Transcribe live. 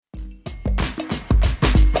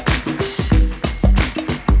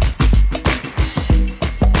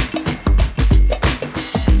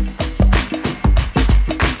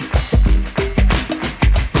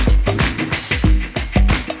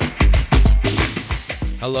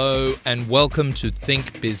Hello and welcome to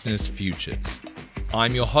Think Business Futures.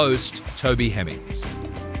 I'm your host, Toby Hemmings.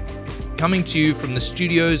 Coming to you from the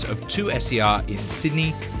studios of 2SER in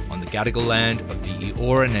Sydney on the Gadigal land of the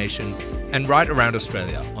Eora Nation and right around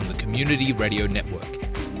Australia on the Community Radio Network.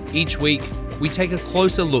 Each week, we take a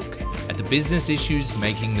closer look at the business issues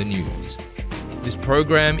making the news. This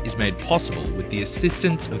program is made possible with the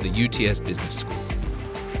assistance of the UTS Business School.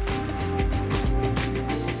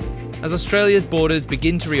 As Australia's borders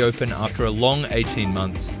begin to reopen after a long 18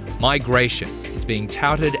 months, migration is being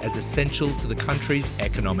touted as essential to the country's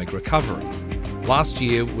economic recovery. Last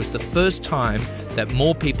year was the first time that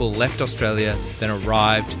more people left Australia than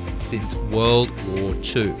arrived since World War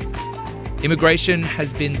II. Immigration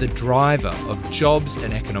has been the driver of jobs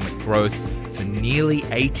and economic growth for nearly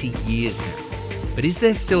 80 years now. But is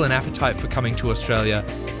there still an appetite for coming to Australia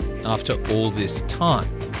after all this time?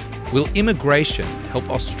 Will immigration help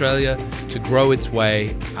Australia to grow its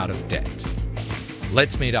way out of debt?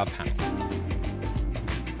 Let's meet our panel.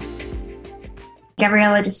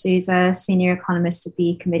 Gabriella D'Souza, Senior Economist at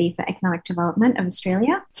the Committee for Economic Development of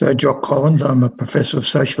Australia. So, Jock Collins, I'm a Professor of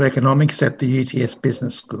Social Economics at the UTS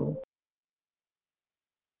Business School.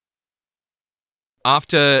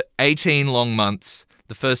 After 18 long months,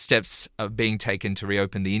 the first steps are being taken to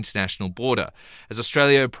reopen the international border. As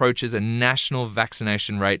Australia approaches a national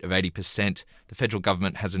vaccination rate of 80%, the federal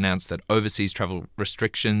government has announced that overseas travel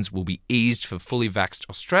restrictions will be eased for fully vaxxed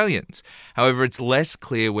Australians. However, it's less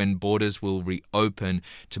clear when borders will reopen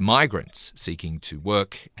to migrants seeking to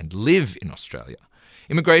work and live in Australia.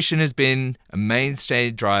 Immigration has been a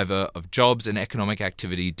mainstay driver of jobs and economic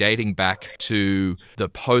activity dating back to the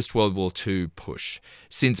post-World War II push.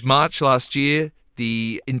 Since March last year,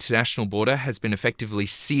 the international border has been effectively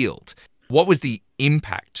sealed. What was the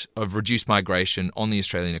impact of reduced migration on the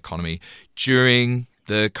Australian economy during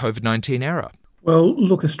the COVID-19 era? Well,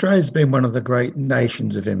 look, Australia's been one of the great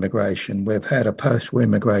nations of immigration. We've had a post-war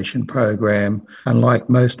immigration program, unlike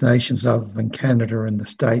most nations other than Canada and the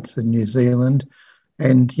States and New Zealand.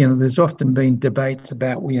 And, there's often been debates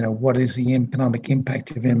about, what is the economic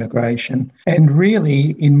impact of immigration? And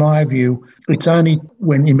really, in my view, it's only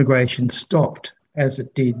when immigration stopped, as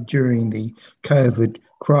it did during the COVID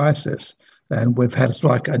crisis, and we've had it's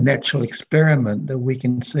like a natural experiment that we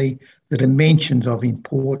can see the dimensions of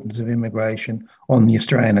importance of immigration on the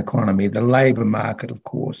Australian economy, the labour market, of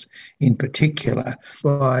course, in particular.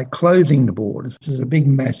 By closing the borders, this is a big,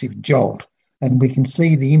 massive jolt. And we can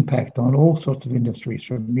see the impact on all sorts of industries,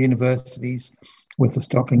 from universities with the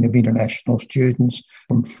stopping of international students,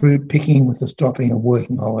 from fruit picking with the stopping of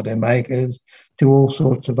working holiday makers, to all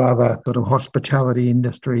sorts of other sort of hospitality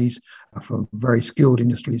industries, from very skilled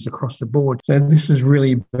industries across the board. So this has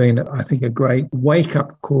really been, I think, a great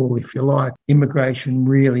wake-up call, if you like. Immigration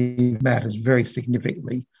really matters very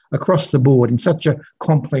significantly across the board in such a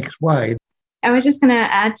complex way. I was just going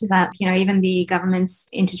to add to that, even the government's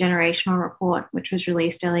intergenerational report, which was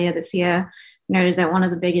released earlier this year, noted that one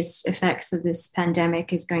of the biggest effects of this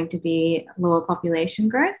pandemic is going to be lower population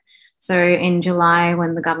growth. So in July,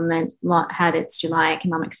 when the government had its July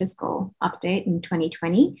economic fiscal update in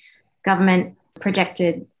 2020, government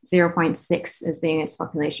projected 0.6 as being its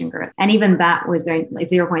population growth. And even that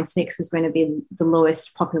 0.6 was going to be the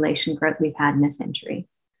lowest population growth we've had in a century.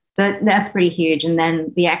 So that's pretty huge. And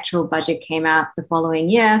then the actual budget came out the following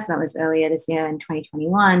year. So that was earlier this year in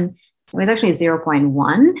 2021. It was actually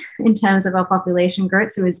 0.1 in terms of our population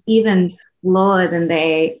growth. So it was even lower than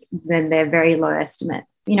their very low estimate.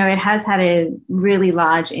 It has had a really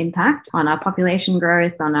large impact on our population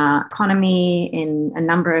growth, on our economy in a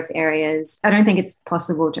number of areas. I don't think it's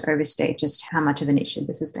possible to overstate just how much of an issue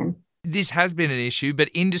this has been. This has been an issue, but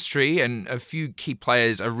industry and a few key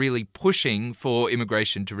players are really pushing for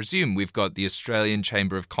immigration to resume. We've got the Australian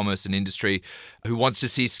Chamber of Commerce and Industry, who wants to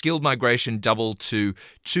see skilled migration double to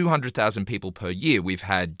 200,000 people per year. We've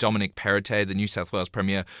had Dominic Perrottet, the New South Wales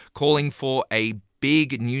Premier, calling for a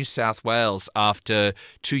big New South Wales after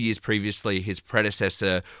 2 years previously his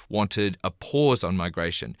predecessor wanted a pause on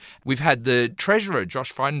migration. We've had the Treasurer,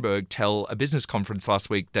 Josh Frydenberg, tell a business conference last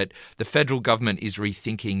week that the federal government is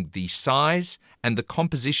rethinking the size and the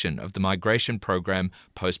composition of the migration program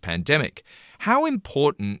post-pandemic. How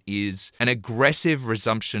important is an aggressive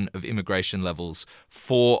resumption of immigration levels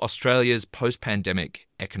for Australia's post-pandemic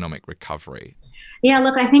economic recovery? Yeah,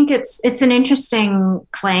 look, I think it's an interesting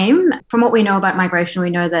claim. From what we know about migration, we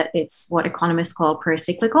know that it's what economists call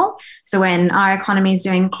pro-cyclical. So when our economy is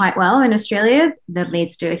doing quite well in Australia, that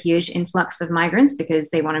leads to a huge influx of migrants because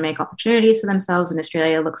they want to make opportunities for themselves, and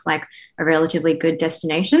Australia looks like a relatively good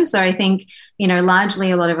destination. So I think,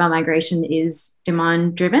 largely a lot of our migration is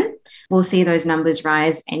demand driven. We'll see those numbers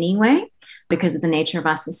rise anyway because of the nature of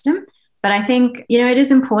our system. But I think, it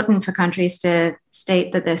is important for countries to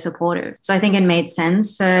state that they're supportive. So I think it made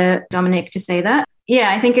sense for Dominic to say that.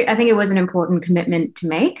 Yeah, I think it was an important commitment to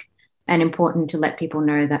make and important to let people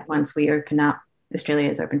know that once we open up, Australia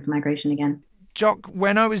is open for migration again. Jock,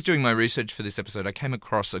 when I was doing my research for this episode, I came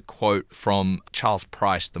across a quote from Charles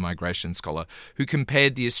Price, the migration scholar, who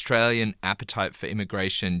compared the Australian appetite for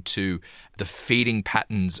immigration to the feeding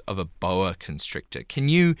patterns of a boa constrictor. Can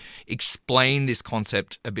you explain this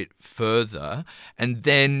concept a bit further? And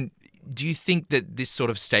then do you think that this sort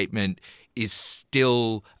of statement is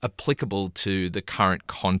still applicable to the current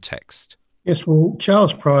context? Yes, well,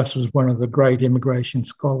 Charles Price was one of the great immigration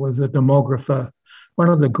scholars, a demographer, one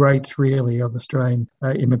of the greats really of Australian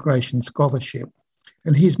immigration scholarship.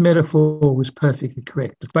 And his metaphor was perfectly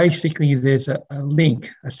correct. Basically, there's a link,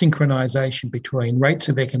 a synchronisation between rates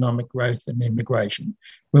of economic growth and immigration.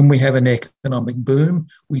 When we have an economic boom,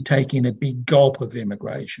 we take in a big gulp of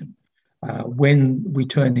immigration. When we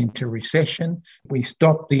turn into recession, we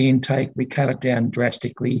stop the intake, we cut it down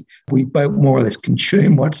drastically. We both more or less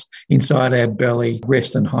consume what's inside our belly,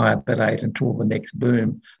 rest and hibernate until the next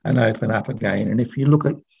boom and open up again. And if you look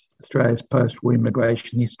at Australia's post-war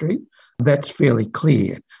immigration history, that's fairly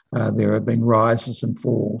clear. There have been rises and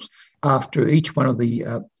falls. After each one of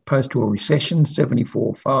the post-war recessions,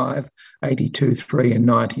 74-5, 82-3 and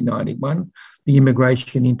 1991, the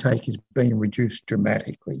immigration intake has been reduced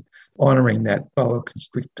dramatically, honouring that boa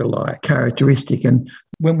constrictor-like characteristic. And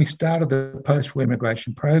when we started the post-war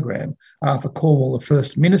immigration program, Arthur Caldwell, the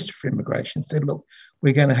First Minister for Immigration, said, look,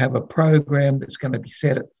 we're going to have a program that's going to be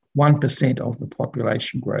set at 1% of the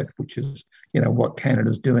population growth, which is, what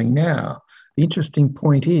Canada's doing now. The interesting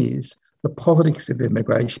point is the politics of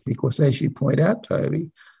immigration, because as you point out,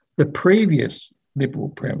 Toby, the previous Liberal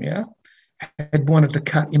Premier had wanted to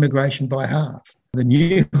cut immigration by half. The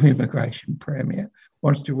new immigration Premier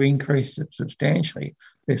wants to increase it substantially.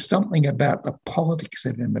 There's something about the politics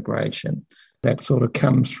of immigration that sort of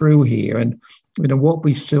comes through here. And, what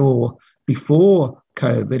we saw before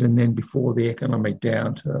COVID and then before the economic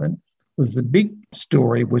downturn was the big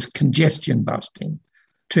story was congestion busting.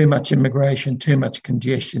 Too much immigration, too much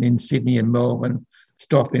congestion in Sydney and Melbourne,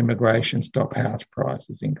 stop immigration, stop house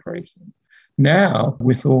prices increasing. Now,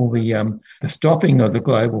 with all the stopping of the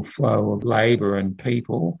global flow of labour and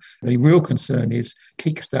people, the real concern is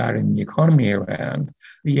kickstarting the economy around.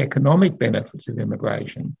 The economic benefits of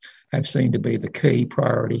immigration have seemed to be the key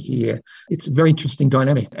priority here. It's a very interesting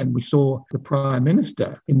dynamic. And we saw the Prime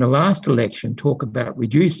Minister in the last election talk about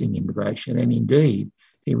reducing immigration, and indeed,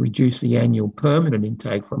 he reduced the annual permanent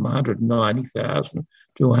intake from 190,000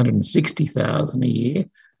 to 160,000 a year,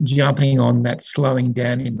 jumping on that slowing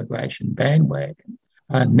down immigration bandwagon.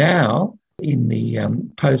 Now, in the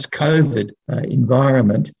post-COVID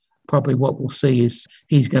environment, probably what we'll see is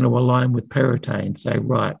he's going to align with Perrottet and say,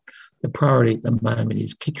 right, the priority at the moment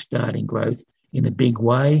is kickstarting growth in a big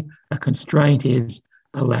way. A constraint is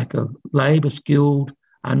a lack of labour, skilled,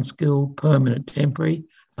 unskilled, permanent, temporary.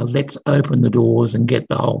 Let's open the doors and get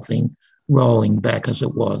the whole thing rolling back as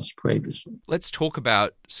it was previously. Let's talk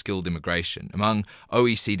about skilled immigration. Among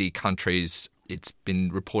OECD countries, it's been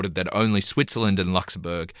reported that only Switzerland and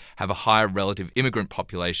Luxembourg have a higher relative immigrant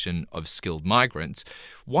population of skilled migrants.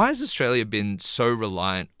 Why has Australia been so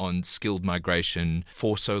reliant on skilled migration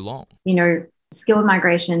for so long? Skilled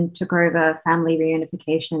migration took over family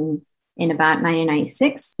reunification in about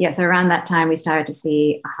 1996. So around that time, we started to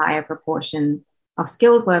see a higher proportion of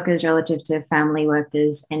skilled workers relative to family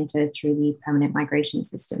workers enter through the permanent migration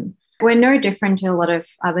system. We're no different to a lot of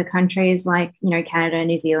other countries like, Canada and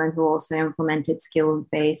New Zealand, who also implemented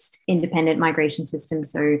skilled-based independent migration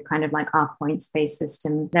systems, so kind of like our points-based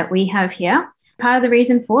system that we have here. Part of the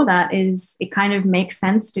reason for that is it kind of makes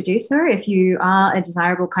sense to do so. If you are a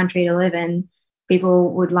desirable country to live in,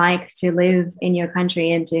 people would like to live in your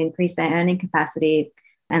country and to increase their earning capacity,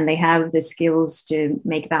 and they have the skills to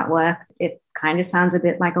make that work. It kind of sounds a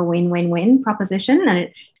bit like a win-win-win proposition. And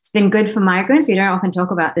it's been good for migrants. We don't often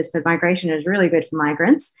talk about this, but migration is really good for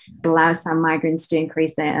migrants. It allows some migrants to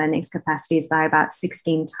increase their earnings capacities by about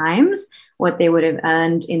 16 times what they would have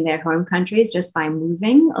earned in their home countries just by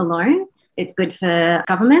moving alone. It's good for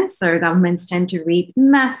governments. So governments tend to reap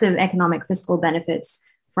massive economic fiscal benefits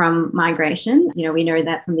from migration. We know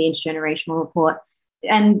that from the intergenerational report.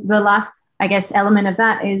 And the last, I guess, element of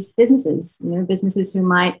that is businesses, businesses who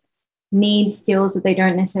might need skills that they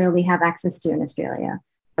don't necessarily have access to in Australia.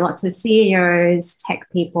 Lots of CEOs,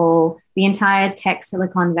 tech people, the entire tech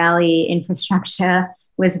Silicon Valley infrastructure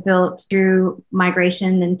was built through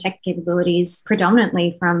migration and tech capabilities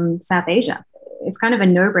predominantly from South Asia. It's kind of a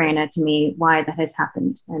no-brainer to me why that has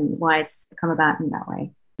happened and why it's come about in that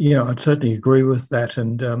way. Yeah, I'd certainly agree with that.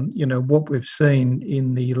 And, what we've seen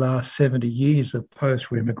in the last 70 years of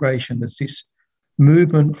post-immigration is this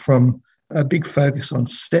movement from a big focus on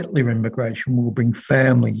settler immigration will bring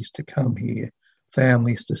families to come here,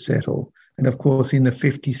 families to settle. And of course, in the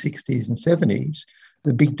 50s, 60s and 70s,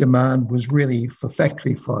 the big demand was really for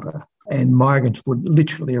factory fodder, and migrants would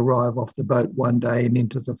literally arrive off the boat one day and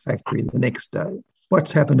into the factory the next day.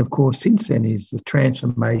 What's happened, of course, since then is the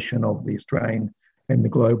transformation of the Australian and the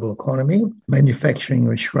global economy. Manufacturing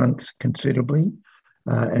has shrunk considerably,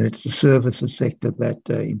 and it's the services sector that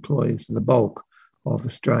employs the bulk of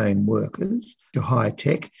Australian workers. To high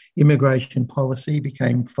tech, immigration policy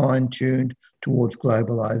became fine-tuned towards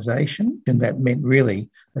globalisation, and that meant really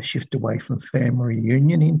a shift away from family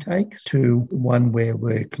reunion intakes to one where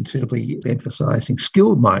we're considerably emphasising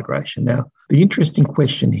skilled migration. Now, the interesting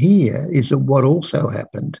question here is that what also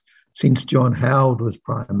happened since John Howard was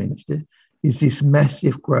Prime Minister is this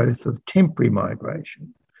massive growth of temporary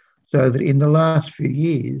migration. So that in the last few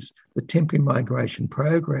years, the temporary migration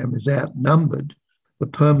program has outnumbered the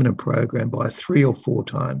permanent program by 3 or 4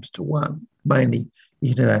 times to 1, mainly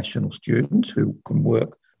international students who can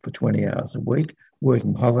work for 20 hours a week,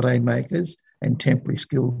 working holiday makers and temporary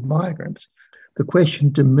skilled migrants. The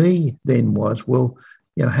question to me then was,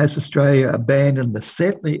 has Australia abandoned the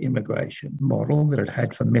settler immigration model that it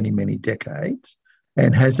had for many, many decades?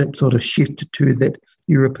 And has it sort of shifted to that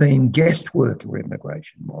European guest worker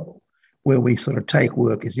immigration model, where we sort of take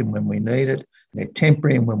workers in when we need it, they're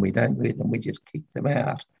temporary, and when we don't need them, we just kick them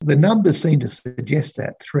out? The numbers seem to suggest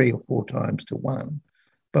that 3 or 4 times to 1.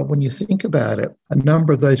 But when you think about it, a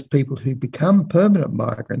number of those people who become permanent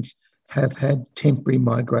migrants have had temporary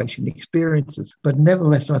migration experiences. But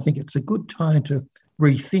nevertheless, I think it's a good time to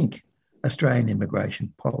rethink Australian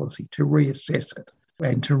immigration policy, to reassess it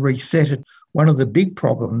and to reset it. One of the big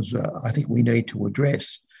problems I think we need to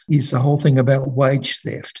address is the whole thing about wage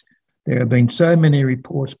theft. There have been so many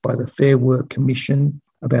reports by the Fair Work Commission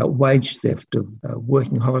about wage theft of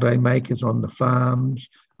working holiday makers on the farms,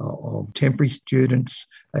 of temporary students,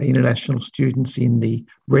 international students in the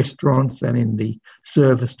restaurants and in the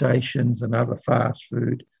service stations and other fast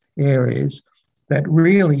food areas, that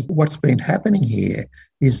really what's been happening here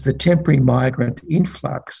is the temporary migrant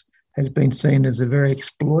influx has been seen as a very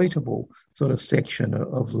exploitable sort of section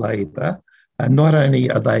of labour. And not only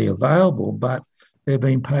are they available, but they're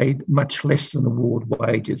being paid much less than award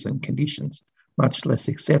wages and conditions much less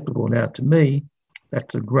acceptable. Now, to me,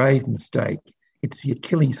 that's a grave mistake. It's the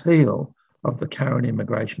Achilles heel of the current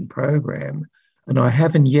immigration program. And I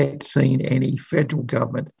haven't yet seen any federal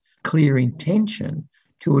government clear intention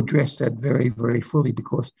to address that very, very fully,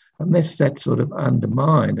 because unless that's sort of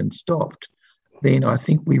undermined and stopped, then I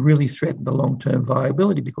think we really threaten the long-term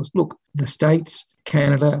viability. Because, look, the States,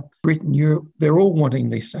 Canada, Britain, Europe, they're all wanting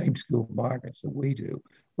these same skilled migrants that we do.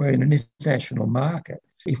 We're in an international market.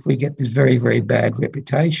 If we get this very, very bad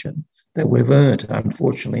reputation that we've earned,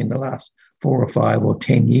 unfortunately, in the last 4 or 5 or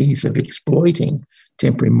 10 years of exploiting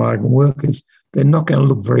temporary migrant workers, they're not going to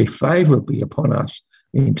look very favourably upon us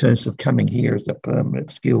in terms of coming here as a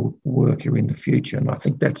permanent skilled worker in the future. And I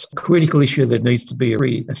think that's a critical issue that needs to be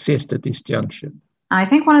reassessed at this junction. I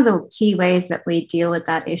think one of the key ways that we deal with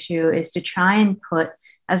that issue is to try and put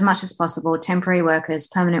as much as possible temporary workers,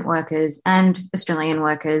 permanent workers, and Australian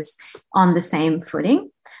workers on the same footing.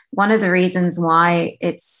 One of the reasons why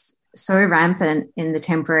it's so rampant in the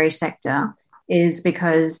temporary sector is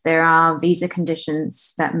because there are visa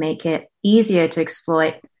conditions that make it easier to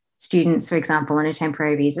exploit students, for example, in a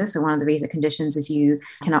temporary visa. So one of the visa conditions is you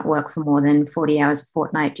cannot work for more than 40 hours a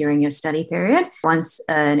fortnight during your study period. Once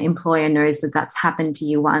an employer knows that that's happened to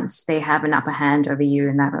you once, they have an upper hand over you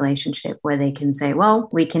in that relationship, where they can say, well,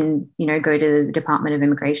 we can, go to the Department of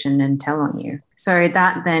Immigration and tell on you. So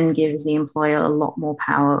that then gives the employer a lot more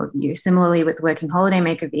power over you. Similarly, with working holiday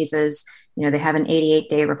maker visas, they have an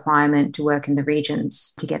 88-day requirement to work in the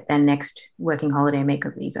regions to get their next working holiday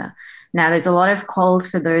maker visa. Now, there's a lot of calls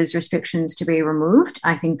for those restrictions to be removed.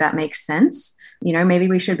 I think that makes sense. Maybe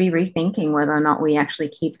we should be rethinking whether or not we actually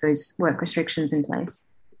keep those work restrictions in place.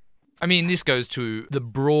 I mean, this goes to the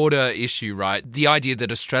broader issue, right? The idea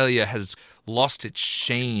that Australia has lost its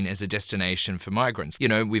sheen as a destination for migrants. You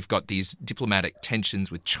know, we've got these diplomatic tensions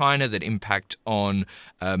with China that impact on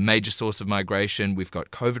a major source of migration. We've got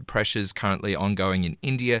COVID pressures currently ongoing in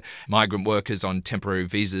India. Migrant workers on temporary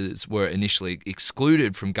visas were initially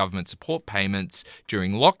excluded from government support payments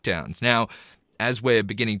during lockdowns. Now, as we're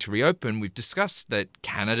beginning to reopen, we've discussed that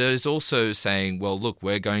Canada is also saying, well, look,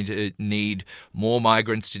 we're going to need more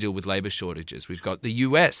migrants to deal with labour shortages. We've got the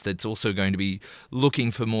US that's also going to be looking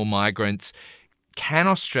for more migrants. Can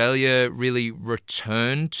Australia really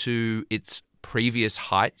return to its previous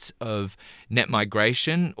heights of net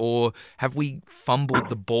migration, or have we fumbled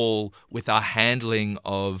the ball with our handling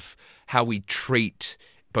of how we treat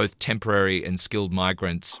both temporary and skilled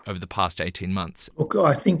migrants over the past 18 months? Look,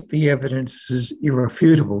 I think the evidence is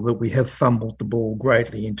irrefutable that we have fumbled the ball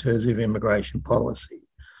greatly in terms of immigration policy.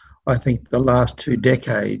 I think the last 2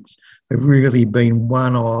 decades have really been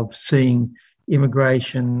one of seeing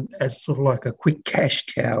immigration as sort of like a quick cash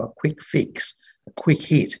cow, a quick fix, a quick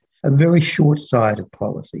hit, a very short-sighted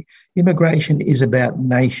policy. Immigration is about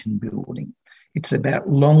nation building. It's about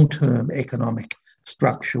long-term economic,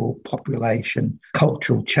 structural, population,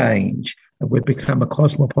 cultural change. We've become a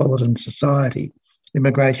cosmopolitan society.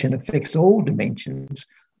 Immigration affects all dimensions,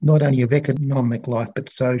 not only of economic life, but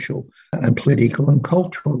social and political and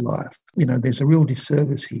cultural life. You know, there's a real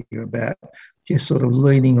disservice here about just sort of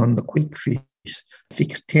leaning on the quick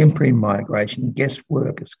fix temporary migration, guest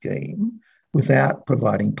worker scheme, without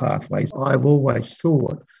providing pathways. I've always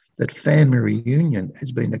thought that family reunion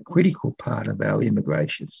has been a critical part of our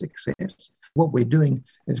immigration success. What we're doing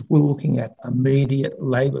is we're looking at immediate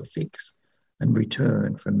labour fix and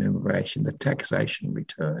return from immigration, the taxation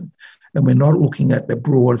return. And we're not looking at the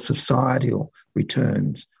broad societal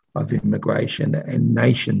returns of immigration and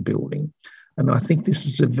nation building. And I think this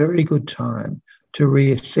is a very good time to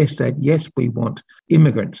reassess that. Yes, we want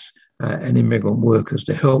immigrants and immigrant workers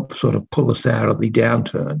to help sort of pull us out of the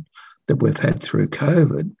downturn that we've had through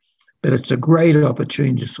COVID. But it's a great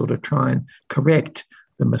opportunity to sort of try and correct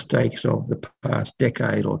the mistakes of the past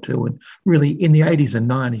decade or two. And really, in the 80s and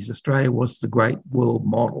 90s, Australia was the great world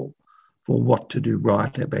model for what to do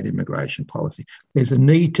right about immigration policy. There's a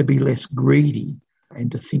need to be less greedy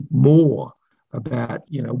and to think more about,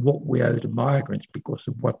 you know, what we owe to migrants because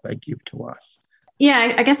of what they give to us.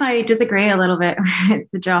 Yeah, I guess I disagree a little bit with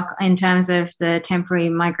the Jock in terms of the temporary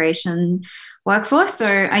migration workforce.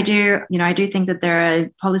 So I do think that there are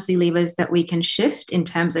policy levers that we can shift in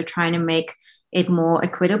terms of trying to make it more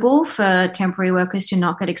equitable for temporary workers to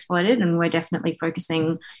not get exploited. And we're definitely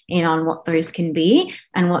focusing in on what those can be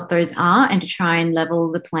and what those are, and to try and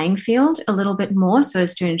level the playing field a little bit more so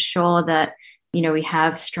as to ensure that, you know, we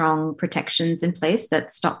have strong protections in place that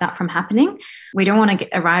stop that from happening. We don't want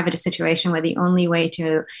to arrive at a situation where the only way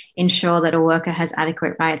to ensure that a worker has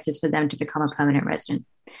adequate rights is for them to become a permanent resident,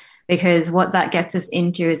 because what that gets us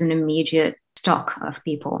into is an immediate stock of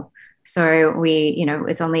people. So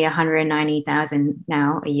it's only 190,000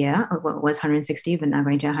 now a year. Well, it was 160, but now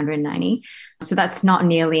going to 190. So that's not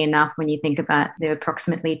nearly enough when you think about the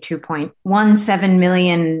approximately 2.17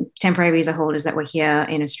 million temporary visa holders that were here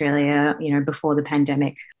in Australia, you know, before the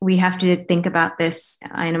pandemic. We have to think about this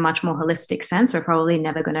in a much more holistic sense. We're probably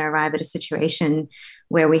never going to arrive at a situation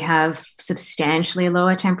where we have substantially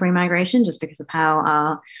lower temporary migration just because of how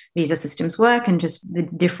our visa systems work and just the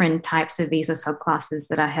different types of visa subclasses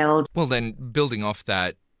that are held. Well, then building off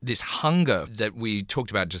that, this hunger that we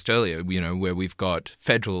talked about just earlier, you know, where we've got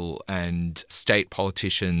federal and state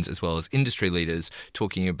politicians as well as industry leaders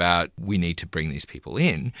talking about we need to bring these people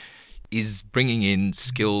in. Is bringing in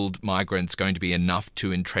skilled migrants going to be enough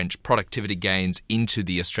to entrench productivity gains into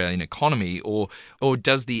the Australian economy, or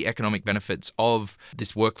does the economic benefits of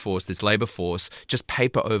this workforce, this labour force, just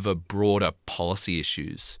paper over broader policy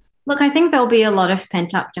issues? Look, I think there'll be a lot of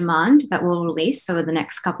pent-up demand that will release over the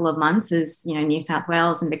next couple of months as, you know, New South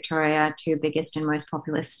Wales and Victoria, 2 biggest and most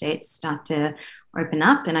populous states, start to open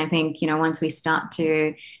up. And I think, you know, once we start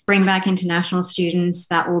to bring back international students,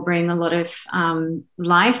 that will bring a lot of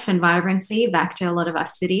life and vibrancy back to a lot of our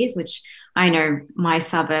cities, which I know my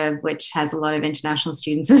suburb, which has a lot of international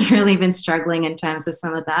students, has really been struggling in terms of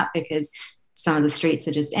some of that, because some of the streets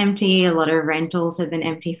are just empty. A lot of rentals have been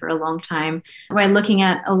empty for a long time. We're looking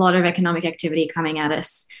at a lot of economic activity coming at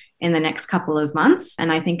us in the next couple of months.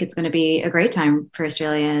 And I think it's going to be a great time for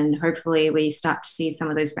Australia. And hopefully we start to see some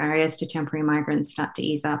of those barriers to temporary migrants start to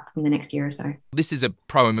ease up in the next year or so. This is a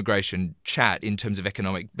pro-immigration chat in terms of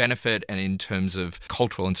economic benefit and in terms of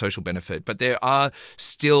cultural and social benefit, but there are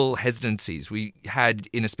still hesitancies. We had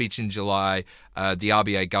in a speech in July, the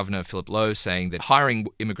RBA Governor, Philip Lowe, saying that hiring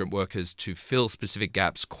immigrant workers to fill specific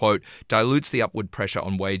gaps, quote, dilutes the upward pressure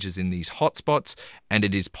on wages in these hotspots, and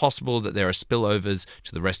it is possible that there are spillovers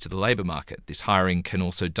to the rest of the labour market. This hiring can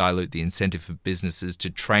also dilute the incentive for businesses to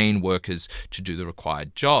train workers to do the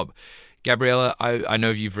required job. Gabriella, I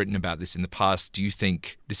know you've written about this in the past. Do you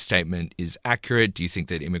think this statement is accurate? Do you think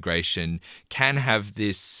that immigration can have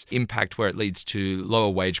this impact where it leads to lower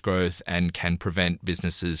wage growth and can prevent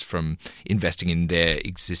businesses from investing in their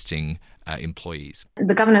existing employees?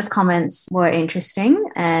 The governor's comments were interesting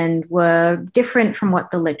and were different from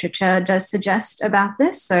what the literature does suggest about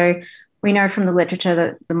this. So we know from the literature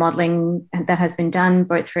that the modelling that has been done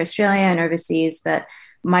both for Australia and overseas that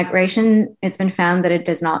migration, it's been found that it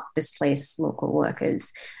does not displace local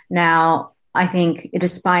workers. Now, I think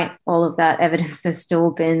despite all of that evidence, there's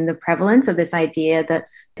still been the prevalence of this idea that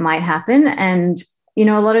it might happen. And,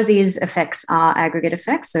 a lot of these effects are aggregate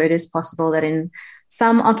effects. So it is possible that in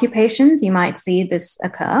some occupations, you might see this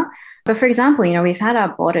occur. But for example, we've had our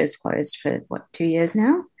borders closed for 2 years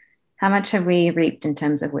now? How much have we reaped in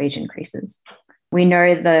terms of wage increases? We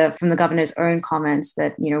know from the governor's own comments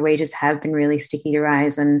that, wages have been really sticky to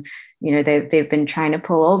rise and, they've been trying to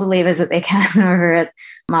pull all the levers that they can over at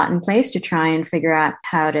Martin Place to try and figure out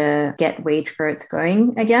how to get wage growth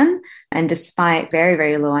going again. And despite very,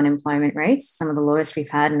 very low unemployment rates, some of the lowest we've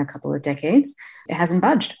had in a couple of decades, it hasn't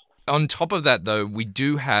budged. On top of that, though, we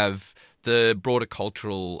do have the broader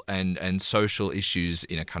cultural and social issues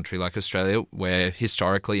in a country like Australia, where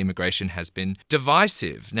historically immigration has been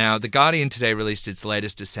divisive. Now, The Guardian today released its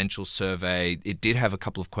latest essential survey. It did have a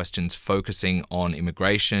couple of questions focusing on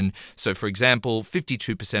immigration. So, for example,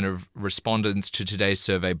 52% of respondents to today's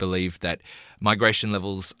survey believe that migration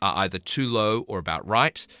levels are either too low or about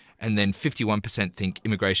right. And then 51% think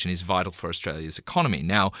immigration is vital for Australia's economy.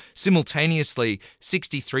 Now, simultaneously,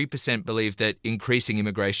 63% believe that increasing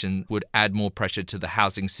immigration would add more pressure to the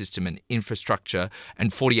housing system and infrastructure,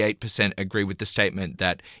 and 48% agree with the statement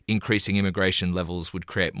that increasing immigration levels would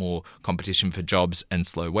create more competition for jobs and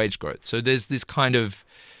slow wage growth. So there's this kind of,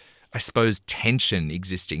 I suppose, tension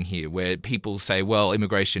existing here where people say, well,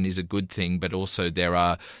 immigration is a good thing, but also there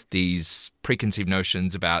are these preconceived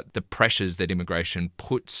notions about the pressures that immigration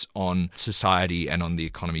puts on society and on the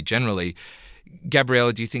economy generally.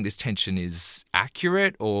 Gabriella, do you think this tension is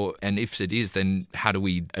accurate? And if it is, then how do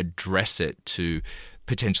we address it to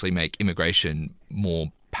potentially make immigration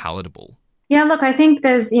more palatable? Yeah, look, I think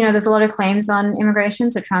there's a lot of claims on immigration,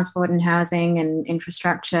 so transport and housing and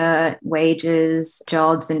infrastructure, wages,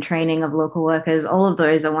 jobs and training of local workers. All of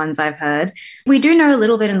those are ones I've heard. We do know a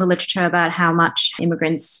little bit in the literature about how much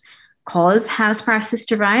immigrants cause house prices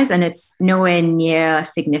to rise, and it's nowhere near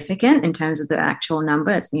significant in terms of the actual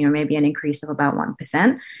number. It's, maybe an increase of about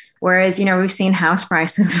 1%. Whereas, we've seen house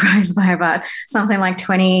prices rise by about something like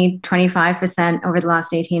 25% over the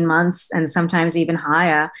last 18 months, and sometimes even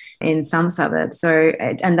higher in some suburbs. So,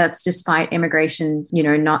 and that's despite immigration,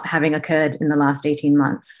 not having occurred in the last 18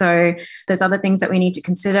 months. So there's other things that we need to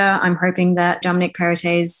consider. I'm hoping that Dominic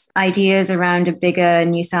Perrottet's ideas around a bigger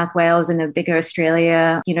New South Wales and a bigger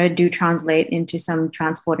Australia, do translate into some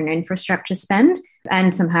transport and infrastructure spend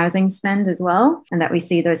and some housing spend as well, and that we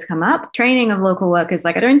see those come up. Training of local workers,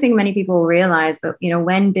 I don't think many people realize, but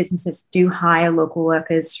when businesses do hire local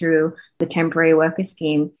workers through the temporary worker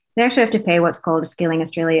scheme, they actually have to pay what's called a Skilling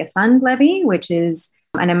Australia Fund levy, which is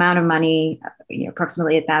an amount of money,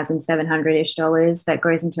 approximately $1,700-ish that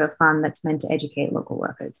goes into a fund that's meant to educate local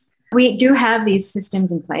workers. We do have these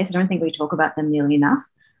systems in place. I don't think we talk about them nearly enough.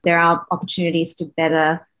 There are opportunities to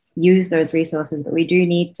better use those resources, but we do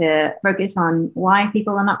need to focus on why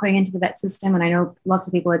people are not going into the vet system. And I know lots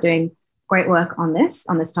of people are doing great work on this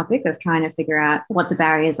topic of trying to figure out what the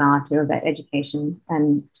barriers are to vet education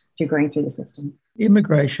and to going through the system.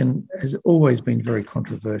 Immigration has always been very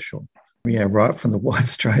controversial. Right from the White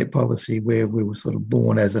Australia policy, where we were sort of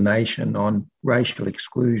born as a nation on racial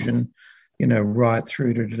exclusion, right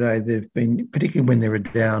through to today, there've been, particularly when there are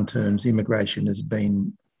downturns, immigration has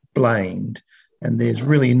been blamed. And there's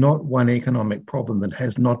really not one economic problem that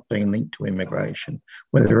has not been linked to immigration,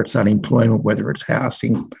 whether it's unemployment, whether it's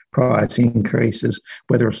housing price increases,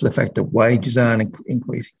 whether it's the fact that wages aren't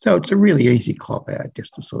increasing. So it's a really easy cop-out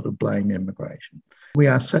just to sort of blame immigration. We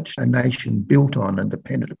are such a nation built on and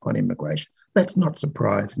dependent upon immigration. That's not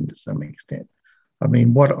surprising to some extent. I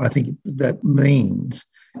mean, what I think that means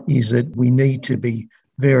is that we need to be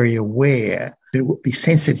very aware, to be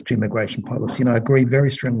sensitive to immigration policy. And I agree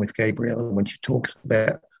very strongly with Gabriella when she talks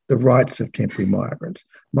about the rights of temporary migrants.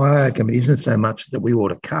 My argument isn't so much that we ought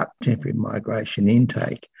to cut temporary migration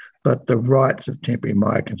intake, but the rights of temporary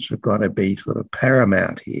migrants have got to be sort of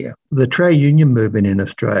paramount here. The trade union movement in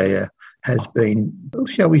Australia has been,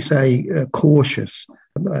 shall we say, cautious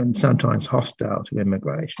and sometimes hostile to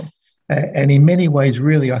immigration. And in many ways,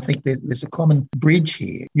 really, I think there's a common bridge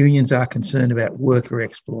here. Unions are concerned about worker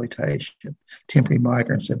exploitation. Temporary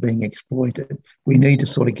migrants are being exploited. We need to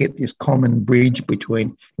sort of get this common bridge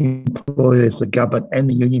between employers, the government and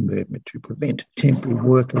the union movement to prevent temporary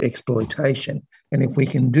worker exploitation. And if we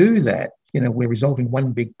can do that, we're resolving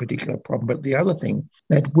one big particular problem. But the other thing,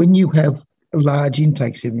 that when you have large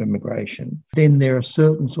intakes of immigration, then there are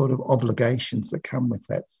certain sort of obligations that come with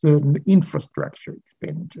that, certain infrastructure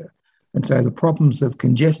expenditure. And so the problems of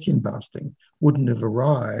congestion busting wouldn't have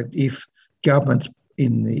arrived if governments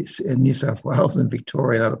in New South Wales and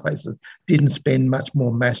Victoria and other places didn't spend much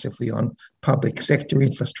more massively on public sector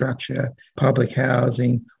infrastructure, public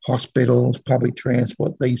housing, hospitals, public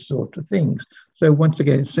transport, these sorts of things. So once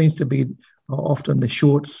again, it seems to be often the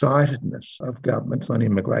short-sightedness of governments on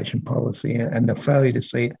immigration policy and the failure to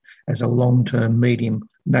see it as a long-term, medium,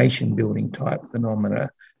 nation-building type phenomena,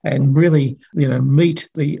 and really, meet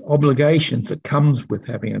the obligations that comes with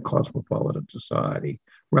having a cosmopolitan society,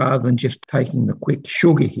 rather than just taking the quick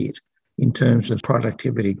sugar hit in terms of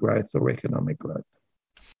productivity growth or economic growth.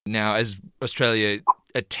 Now, as Australia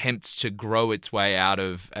attempts to grow its way out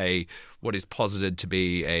of what is posited to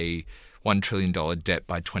be a $1 trillion debt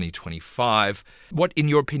by 2025. What, in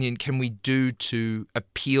your opinion, can we do to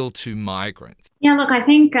appeal to migrants? Yeah, look, I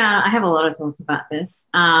think I have a lot of thoughts about this.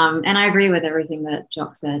 And I agree with everything that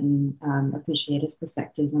Jock said and appreciate his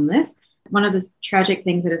perspectives on this. One of the tragic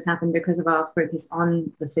things that has happened because of our focus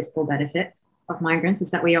on the fiscal benefit of migrants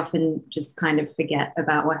is that we often just kind of forget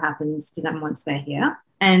about what happens to them once they're here.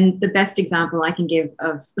 And the best example I can give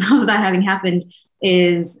of that having happened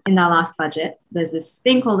is in our last budget, there's this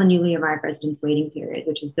thing called the newly arrived residents waiting period,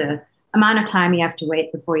 which is the amount of time you have to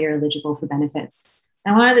wait before you're eligible for benefits.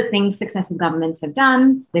 And one of the things successive governments have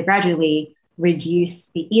done, they gradually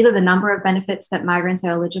reduce either the number of benefits that migrants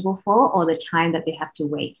are eligible for or the time that they have to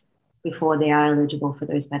wait before they are eligible for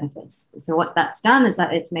those benefits. So what that's done is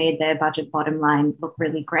that it's made their budget bottom line look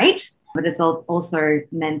really great, but it's also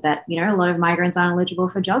meant that, a lot of migrants aren't eligible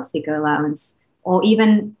for job seeker allowance, or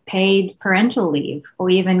even paid parental leave, or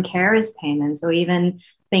even carers payments, or even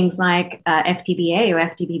things like FTBA or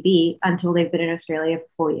FTBB until they've been in Australia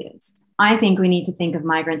for 4 years. I think we need to think of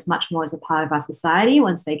migrants much more as a part of our society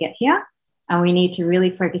once they get here. And we need to really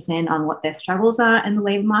focus in on what their struggles are in the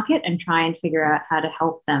labour market and try and figure out how to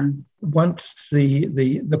help them. Once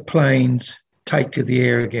the planes take to the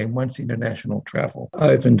air again, once international travel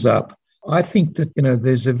opens up, I think that,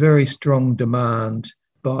 there's a very strong demand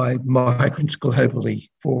by migrants globally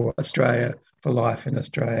for Australia, for life in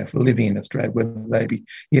Australia, for living in Australia, whether they be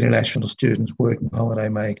international students, working holiday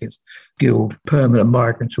makers, skilled permanent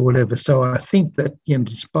migrants or whatever. So I think that,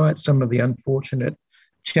 despite some of the unfortunate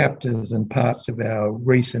chapters and parts of our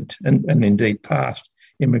recent and indeed past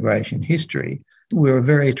immigration history, we're a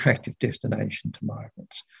very attractive destination to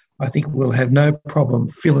migrants. I think we'll have no problem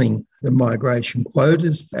filling the migration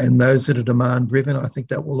quotas, and those that are demand-driven, I think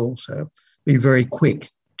that will also be very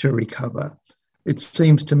quick to recover. It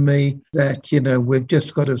seems to me that, we've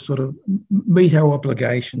just got to sort of meet our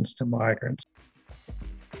obligations to migrants.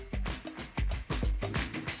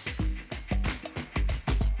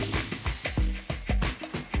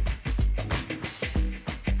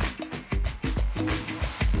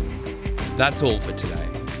 That's all for today.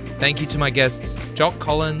 Thank you to my guests, Jock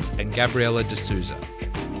Collins and Gabriella D'Souza.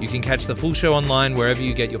 You can catch the full show online wherever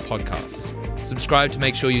you get your podcasts. Subscribe to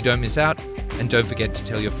make sure you don't miss out, and don't forget to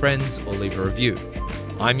tell your friends or leave a review.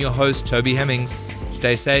 I'm your host, Toby Hemmings.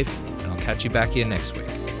 Stay safe, and I'll catch you back here next week.